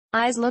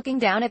Eyes looking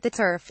down at the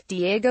turf,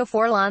 Diego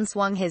Forlan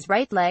swung his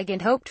right leg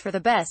and hoped for the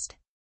best.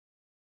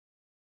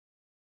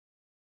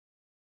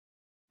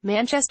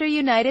 Manchester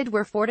United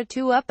were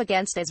 4-2 up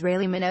against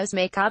Israeli minnows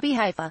Maccabi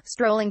Haifa,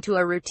 strolling to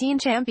a routine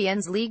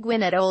Champions League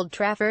win at Old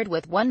Trafford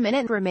with 1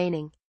 minute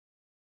remaining.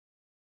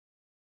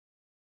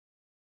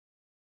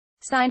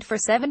 Signed for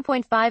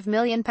 £7.5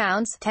 million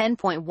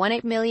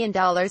 $10.18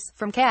 million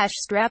from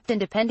cash-strapped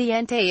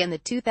Independiente in the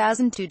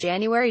 2002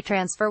 January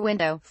transfer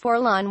window,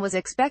 Forlan was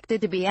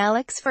expected to be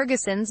Alex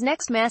Ferguson's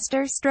next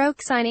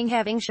master-stroke signing,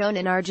 having shown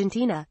in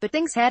Argentina, but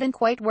things hadn't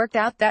quite worked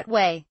out that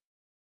way.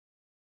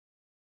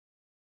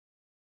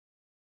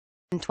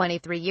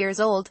 23 years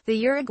old, the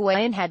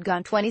Uruguayan had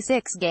gone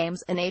 26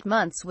 games and 8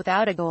 months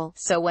without a goal,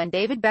 so when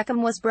David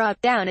Beckham was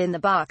brought down in the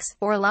box,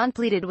 Forlan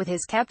pleaded with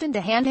his captain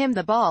to hand him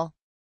the ball.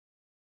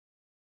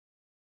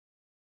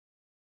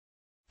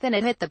 Then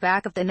it hit the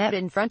back of the net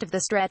in front of the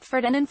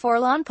Stretford and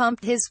Forlan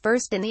pumped his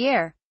first in the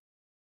air.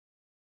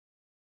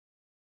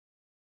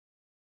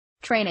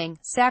 Training,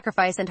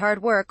 sacrifice and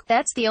hard work,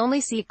 that's the only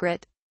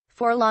secret,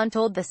 Forlan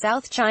told the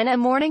South China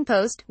Morning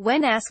Post,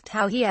 when asked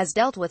how he has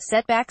dealt with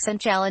setbacks and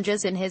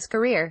challenges in his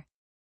career.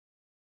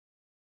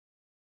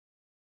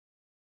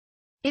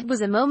 It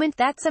was a moment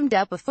that summed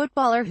up a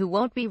footballer who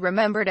won't be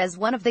remembered as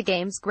one of the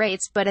game's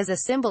greats, but as a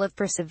symbol of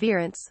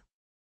perseverance.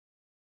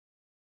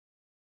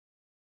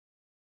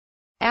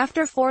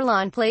 After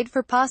Forlan played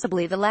for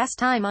possibly the last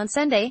time on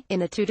Sunday,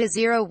 in a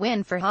 2-0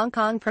 win for Hong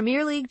Kong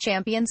Premier League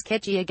champions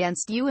Kitchee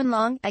against Yuen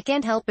Long, I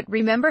can't help but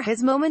remember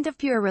his moment of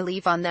pure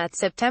relief on that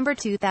September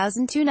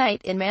 2002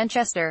 night in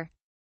Manchester.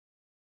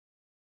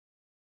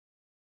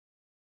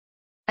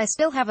 I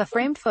still have a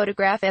framed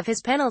photograph of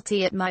his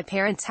penalty at my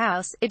parents'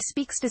 house. It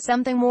speaks to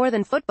something more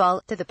than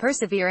football, to the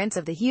perseverance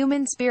of the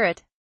human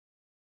spirit.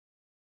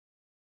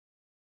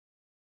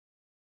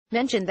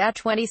 Mentioned that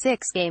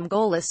 26-game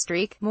goalless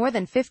streak, more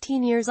than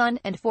 15 years on,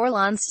 and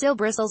Forlan still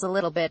bristles a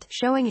little bit,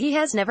 showing he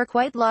has never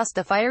quite lost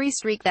the fiery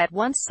streak that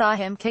once saw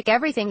him kick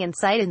everything in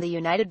sight in the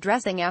United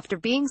dressing after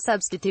being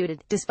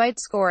substituted, despite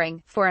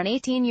scoring, for an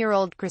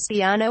 18-year-old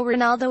Cristiano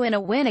Ronaldo in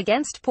a win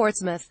against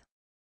Portsmouth.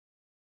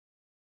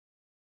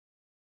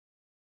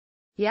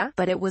 Yeah,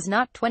 but it was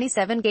not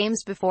 27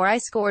 games before I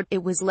scored,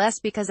 it was less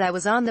because I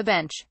was on the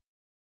bench.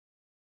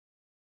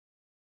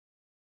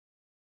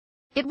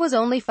 It was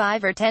only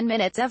 5 or 10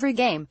 minutes every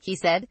game, he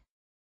said.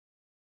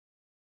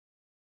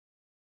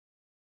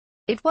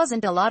 It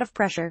wasn't a lot of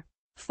pressure.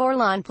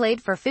 Forlan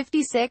played for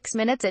 56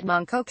 minutes at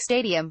Mongkok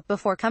Stadium,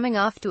 before coming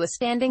off to a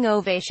standing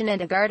ovation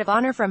and a guard of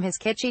honor from his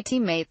Kitchee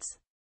teammates.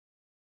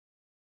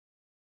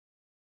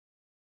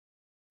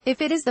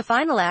 If it is the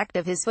final act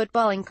of his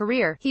footballing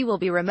career, he will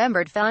be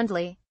remembered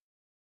fondly.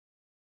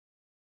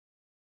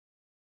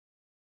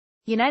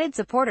 United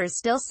supporters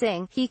still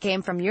sing, "He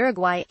came from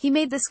Uruguay, he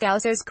made the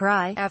Scousers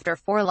cry," after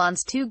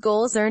Forlan's 2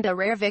 goals earned a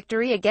rare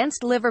victory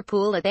against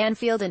Liverpool at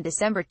Anfield in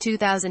December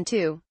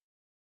 2002.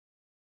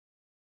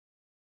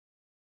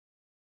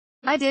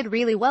 "I did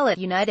really well at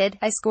United,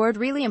 I scored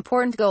really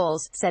important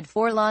goals," said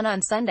Forlan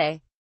on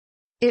Sunday.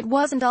 "It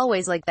wasn't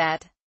always like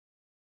that."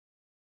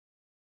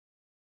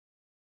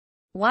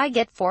 Why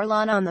get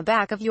Forlan on the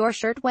back of your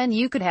shirt when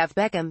you could have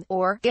Beckham,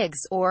 or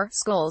Giggs, or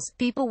Scholes,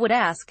 people would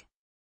ask.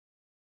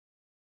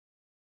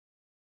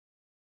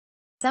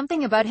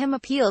 Something about him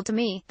appealed to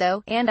me,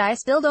 though, and I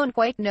still don't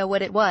quite know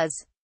what it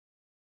was.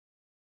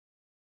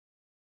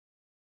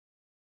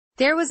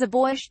 There was a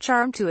boyish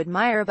charm to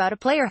admire about a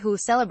player who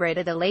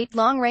celebrated a late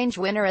long-range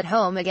winner at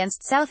home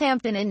against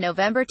Southampton in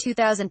November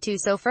 2002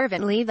 so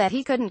fervently that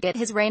he couldn't get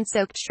his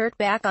rain-soaked shirt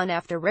back on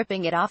after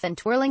ripping it off and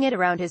twirling it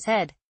around his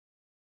head.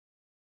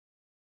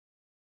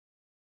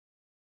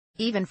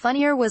 Even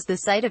funnier was the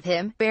sight of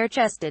him,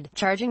 bare-chested,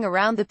 charging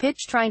around the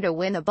pitch trying to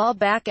win the ball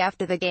back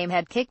after the game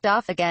had kicked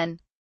off again.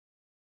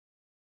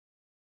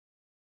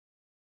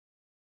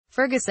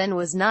 Ferguson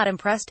was not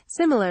impressed,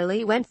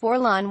 similarly when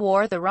Forlan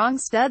wore the wrong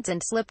studs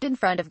and slipped in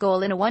front of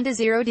goal in a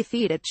 1-0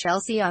 defeat at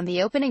Chelsea on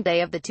the opening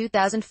day of the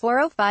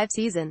 2004-05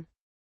 season.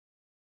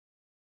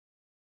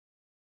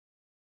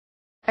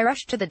 "I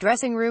rushed to the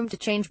dressing room to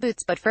change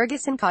boots but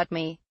Ferguson caught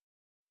me,"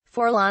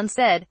 Forlan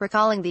said,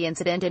 recalling the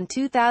incident in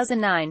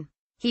 2009.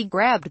 "He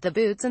grabbed the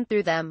boots and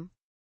threw them.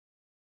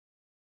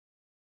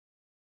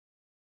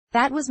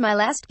 That was my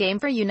last game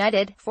for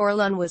United."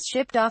 Forlan was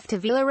shipped off to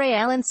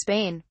Villarreal in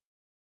Spain.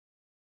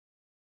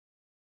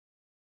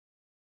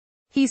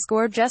 He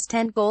scored just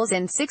 10 goals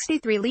in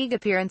 63 league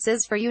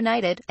appearances for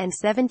United, and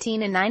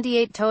 17 in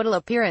 98 total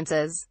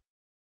appearances.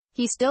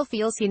 He still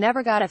feels he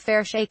never got a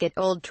fair shake at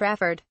Old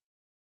Trafford.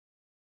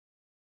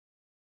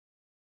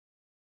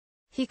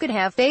 He could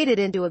have faded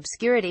into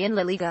obscurity in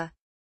La Liga.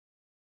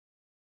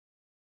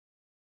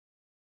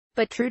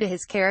 But true to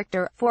his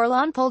character,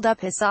 Forlan pulled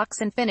up his socks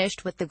and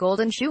finished with the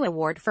Golden Shoe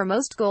Award for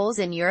most goals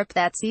in Europe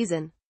that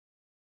season.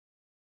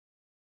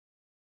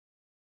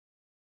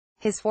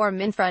 His form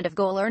in front of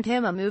goal earned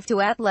him a move to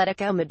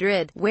Atletico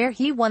Madrid, where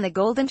he won the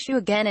Golden Shoe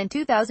again in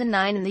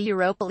 2009 in the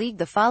Europa League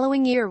the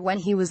following year when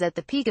he was at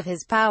the peak of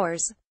his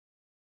powers.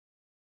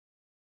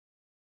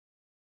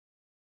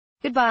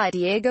 Goodbye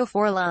Diego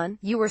Forlan,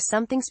 you were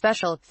something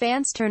special.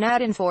 Fans turn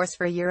out in force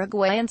for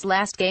Uruguayan's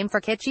last game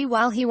for Kitchi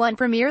while he won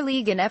Premier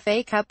League and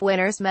FA Cup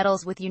winners'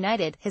 medals with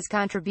United. His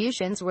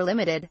contributions were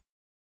limited.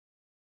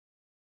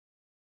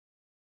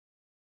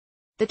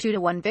 The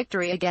 2-1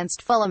 victory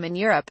against Fulham in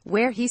Europe,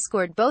 where he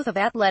scored both of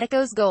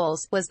Atletico's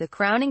goals, was the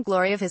crowning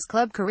glory of his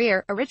club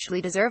career, a richly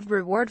deserved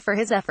reward for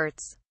his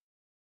efforts.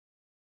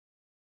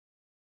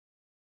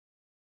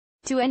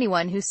 To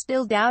anyone who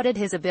still doubted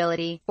his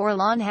ability,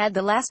 Forlan had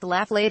the last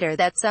laugh later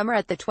that summer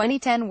at the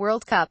 2010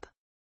 World Cup.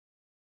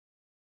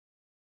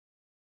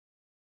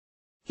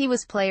 He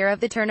was player of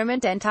the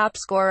tournament and top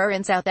scorer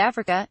in South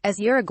Africa, as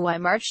Uruguay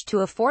marched to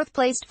a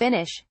fourth-placed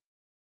finish.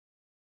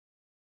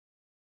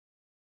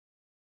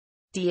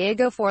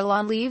 Diego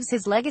Forlan leaves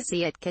his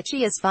legacy at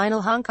Kitchi as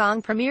final Hong Kong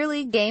Premier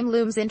League game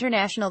looms.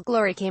 International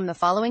glory came the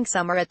following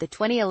summer at the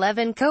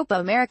 2011 Copa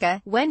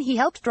America, when he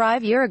helped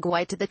drive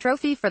Uruguay to the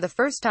trophy for the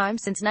first time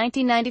since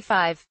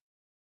 1995.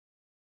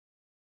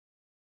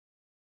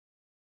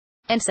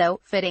 And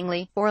so,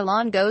 fittingly,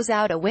 Forlan goes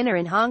out a winner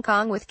in Hong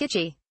Kong with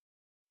Kitchi.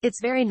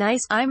 "It's very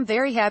nice, I'm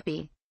very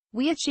happy.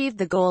 We achieved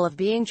the goal of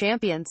being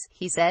champions,"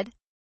 he said.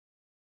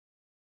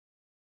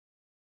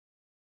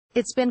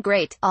 "It's been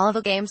great, all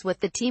the games with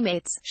the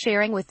teammates,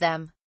 sharing with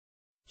them."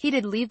 He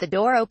did leave the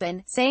door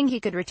open, saying he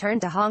could return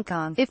to Hong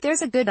Kong if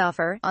there's a good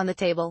offer on the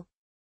table.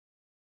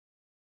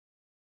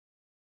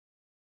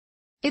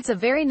 "It's a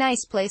very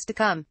nice place to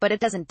come, but it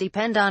doesn't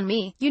depend on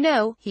me, you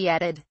know," he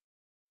added.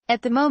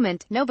 "At the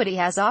moment, nobody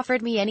has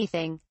offered me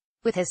anything."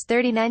 With his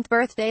 39th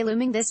birthday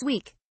looming this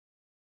week,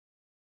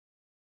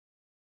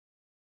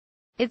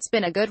 it's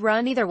been a good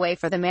run either way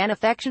for the man,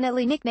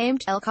 affectionately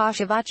nicknamed El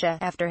Cachivache,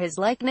 after his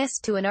likeness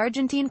to an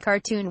Argentine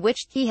cartoon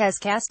which he has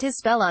cast his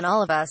spell on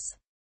all of us.